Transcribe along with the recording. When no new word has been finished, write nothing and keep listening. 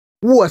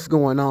What's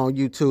going on,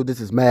 YouTube?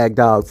 This is Mag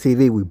Dog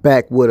TV. We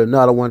back with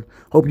another one.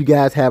 Hope you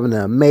guys having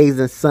an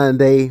amazing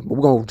Sunday. We're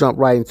gonna jump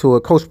right into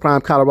it. Coach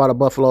Prime Colorado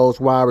Buffaloes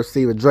wide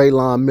receiver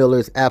Dre'lon Miller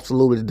is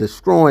absolutely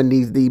destroying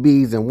these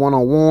DBs and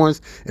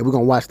one-on-ones, and we're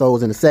gonna watch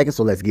those in a second.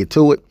 So let's get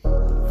to it.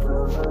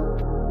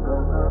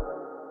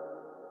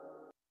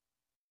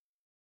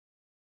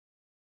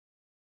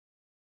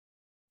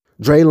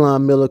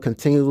 Dre'lon Miller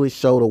continually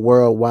showed the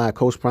world why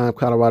Coach Prime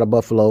Colorado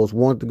Buffaloes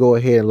wanted to go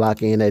ahead and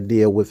lock in that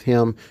deal with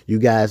him. You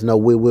guys know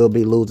we will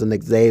be losing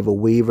Xavier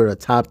Weaver, a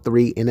top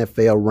 3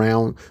 NFL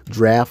round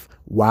draft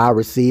wide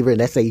receiver. And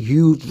that's a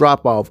huge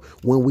drop off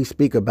when we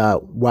speak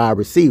about wide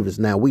receivers.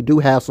 Now, we do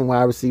have some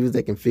wide receivers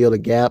that can fill the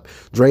gap.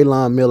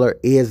 Dre'lon Miller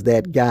is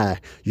that guy.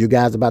 You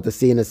guys are about to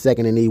see in a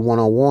second in these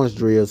one-on-ones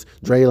drills.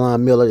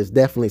 Dre'lon Miller is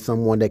definitely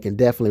someone that can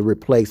definitely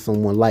replace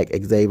someone like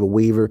Xavier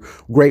Weaver.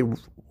 Great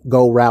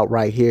go route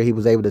right here. He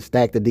was able to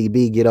stack the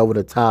DB, get over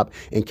the top,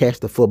 and catch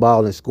the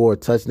football and score a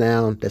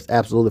touchdown. That's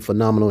absolutely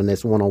phenomenal in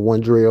this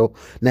one-on-one drill.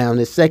 Now, in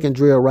this second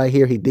drill right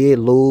here, he did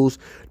lose.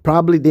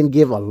 Probably didn't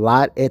give a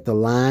lot at the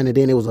line, and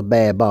then it was a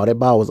bad ball. That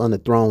ball was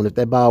underthrown. If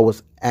that ball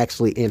was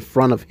actually in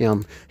front of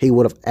him, he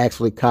would have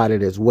actually caught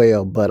it as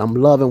well. But I'm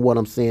loving what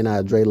I'm seeing out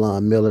of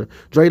Dre'lon Miller.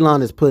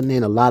 Dre'lon is putting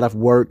in a lot of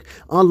work.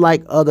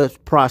 Unlike other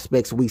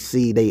prospects we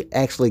see, they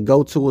actually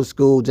go to a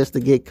school just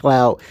to get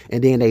clout,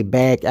 and then they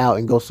back out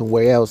and go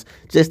somewhere else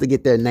just to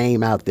get their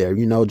name out there.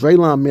 You know,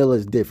 Dre'lon Miller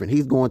is different.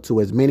 He's going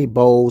to as many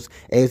bowls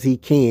as he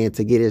can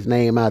to get his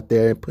name out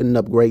there, putting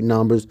up great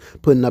numbers,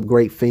 putting up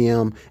great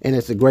film, and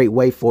it's a great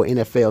way for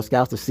NFL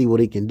scouts to see what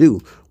he can do.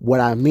 What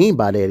I mean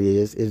by that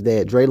is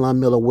that Dre'lon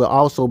Miller will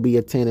also be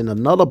attending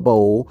another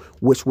bowl,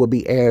 which will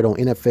be aired on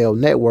NFL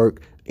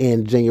Network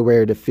in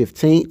January the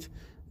 15th,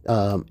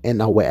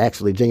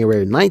 actually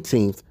January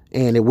 19th,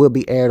 and it will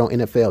be aired on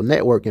NFL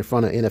Network in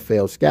front of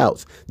NFL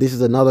scouts. This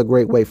is another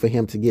great way for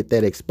him to get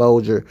that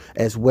exposure,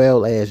 as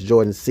well as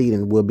Jordan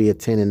Seaton will be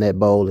attending that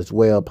bowl as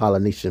well,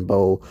 Polynesian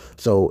Bowl.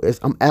 So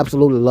I'm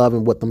absolutely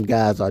loving what them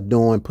guys are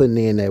doing, putting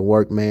in that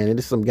work, man. And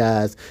there's some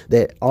guys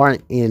that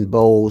aren't in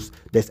bowls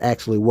that's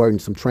actually working,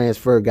 some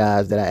transfer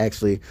guys that I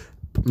actually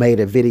made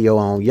a video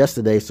on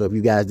yesterday. So if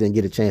you guys didn't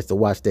get a chance to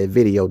watch that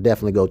video,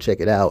 definitely go check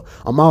it out.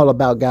 I'm all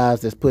about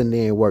guys that's putting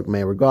in work,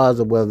 man, regardless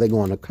of whether they're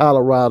going to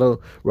Colorado,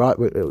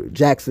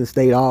 Jackson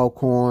State,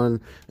 Alcorn,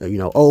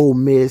 Ole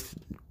Miss,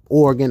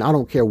 Oregon. I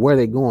don't care where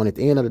they're going. At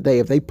the end of the day,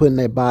 if they putting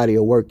their body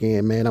of work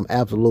in, man, I'm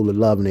absolutely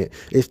loving it.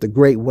 It's the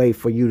great way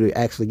for you to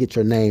actually get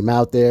your name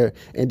out there,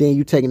 and then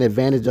you taking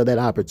advantage of that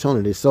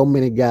opportunity. So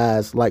many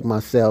guys like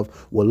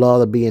myself would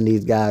love to be in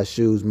these guys'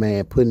 shoes,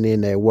 man, putting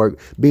in their work,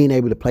 being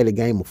able to play the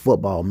game of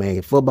football,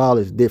 man. Football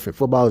is different.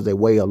 Football is a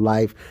way of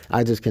life.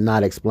 I just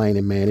cannot explain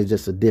it, man. It's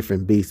just a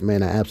different beast,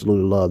 man. I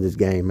absolutely love this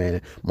game,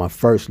 man. My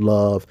first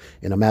love,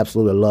 and I'm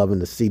absolutely loving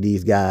to see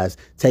these guys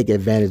take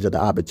advantage of the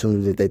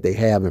opportunities that they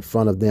have in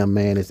front of them.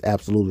 Man, it's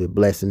absolutely a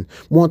blessing.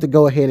 Want to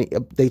go ahead and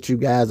update you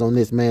guys on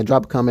this, man.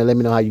 Drop a comment, let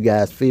me know how you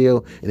guys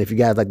feel, and if you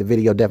guys like the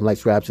video, definitely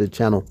subscribe to the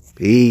channel.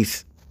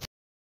 Peace.